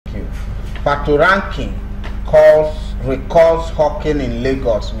you. Patoranking recalls hawking in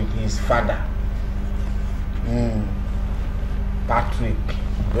Lagos with his father. Patrick,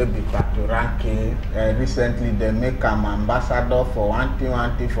 baby Patoranking. Recently, they make him ambassador for one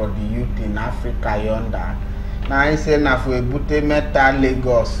thing for the youth in Africa yonder. Now he say na for Ebute Meta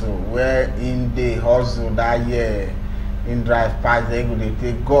Lagos, where in the hustle that year. In drive past they go they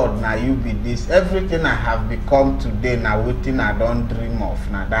take God now you be this everything I have become today now waiting I don't dream of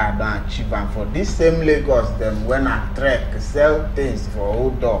now that I don't achieve, and for this same Lagos them when I trek sell things for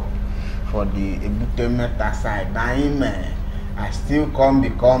hold up for the Ebute Meta side now him I still come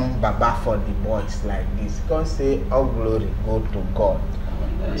become Baba for the boys like this. Can't say all glory go to God.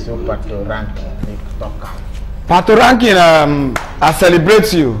 So Patoranking make talk. Patoranking I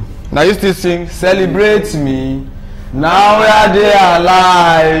celebrate you. Now you still sing celebrate me. Now we are there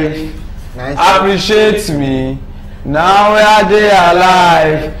alive. Nice. Appreciate me. Now we are there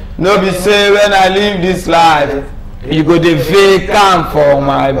alive. No be say when I leave this life, you go the vacant for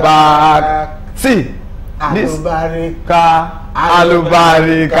my back. See, Alubarika,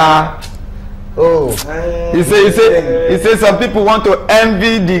 Alubarika. Oh, he say some people want to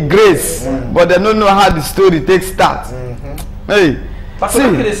envy the grace, but they don't know how the story takes start. Hey.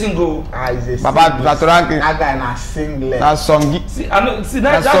 Patoranking is single. Baba Patoranking. That guy na singlet. That's songist. See, I know. See,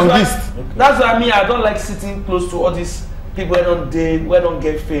 that's why I mean I don't like sitting close to all these people who don't date, who don't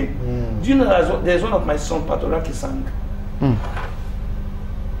get fame. Do you know that there's one of my sons Patoranking sang?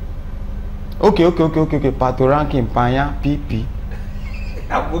 Okay. Patoranking, Panya, PP.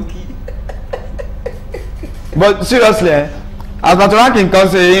 But seriously, as Patoranking comes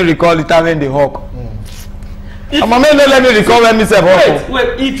say he recall the time when they hawk. Mama, don't let me recall when myself hawk.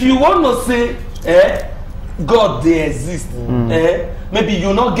 Wait, if you want to say, God they exist, maybe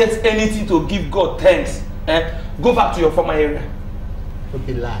you not get anything to give God thanks, go back to your former area. No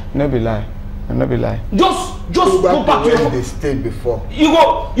be lie. No be lie. No be lie. Just go back to where they stayed before. You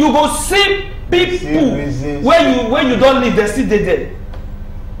go see people when you don't live, they still there.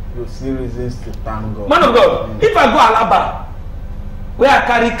 You see reasons to thank God. Man of God, if I go Alaba, where I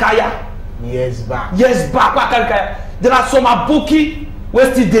carry kaya, years back, where I carry kaya, there are some abuki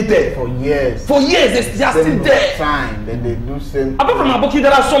where still there. For years. They are still there. Time, then they do same. Apart from abuki,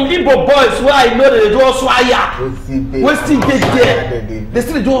 there are some Igbo boys where I know that they do swaya. Where still there. They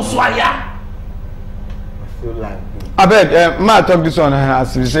still do swaya. I feel like. I beg, ma talk this one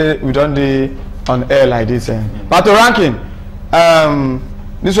as we say we don't do on air like this. Patoranking,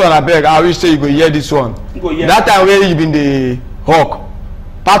 this one I beg, I wish say you go hear this one. That time where you been the hawk,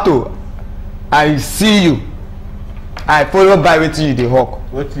 Pato, I see you. I follow by wetin you the hawk.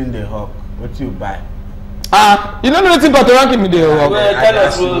 Wetin the hawk? What you buy? You don't know wetin Patoranking me the hawk. Tell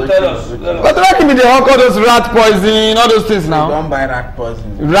us. Patoranking me the hawk, all those rat poison, all those things now. You don't buy rat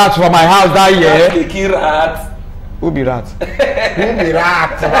poison. Rat for my house that year. Kill rat. Who be rat? Who be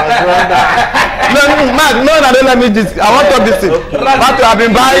rat? My brother. No, don't let me this. I want to talk this thing. Pato,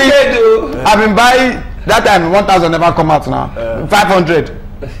 I've been buying that time 1,000 never come out now. 500.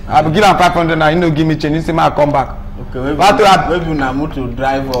 I be give am 500 now. You know, give me change. You see me I come back. Okay, maybe na mood to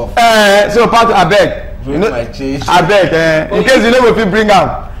drive off. So Pato, I beg. Bring my change. I beg. In case you know if you bring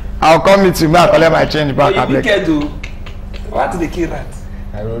am, I'll come meet you. I collect my change back. I beg. What the kill rat?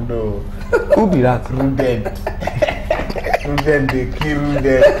 I don't know. Who be that? Rudent. Rudent, they kill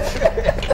Rudent.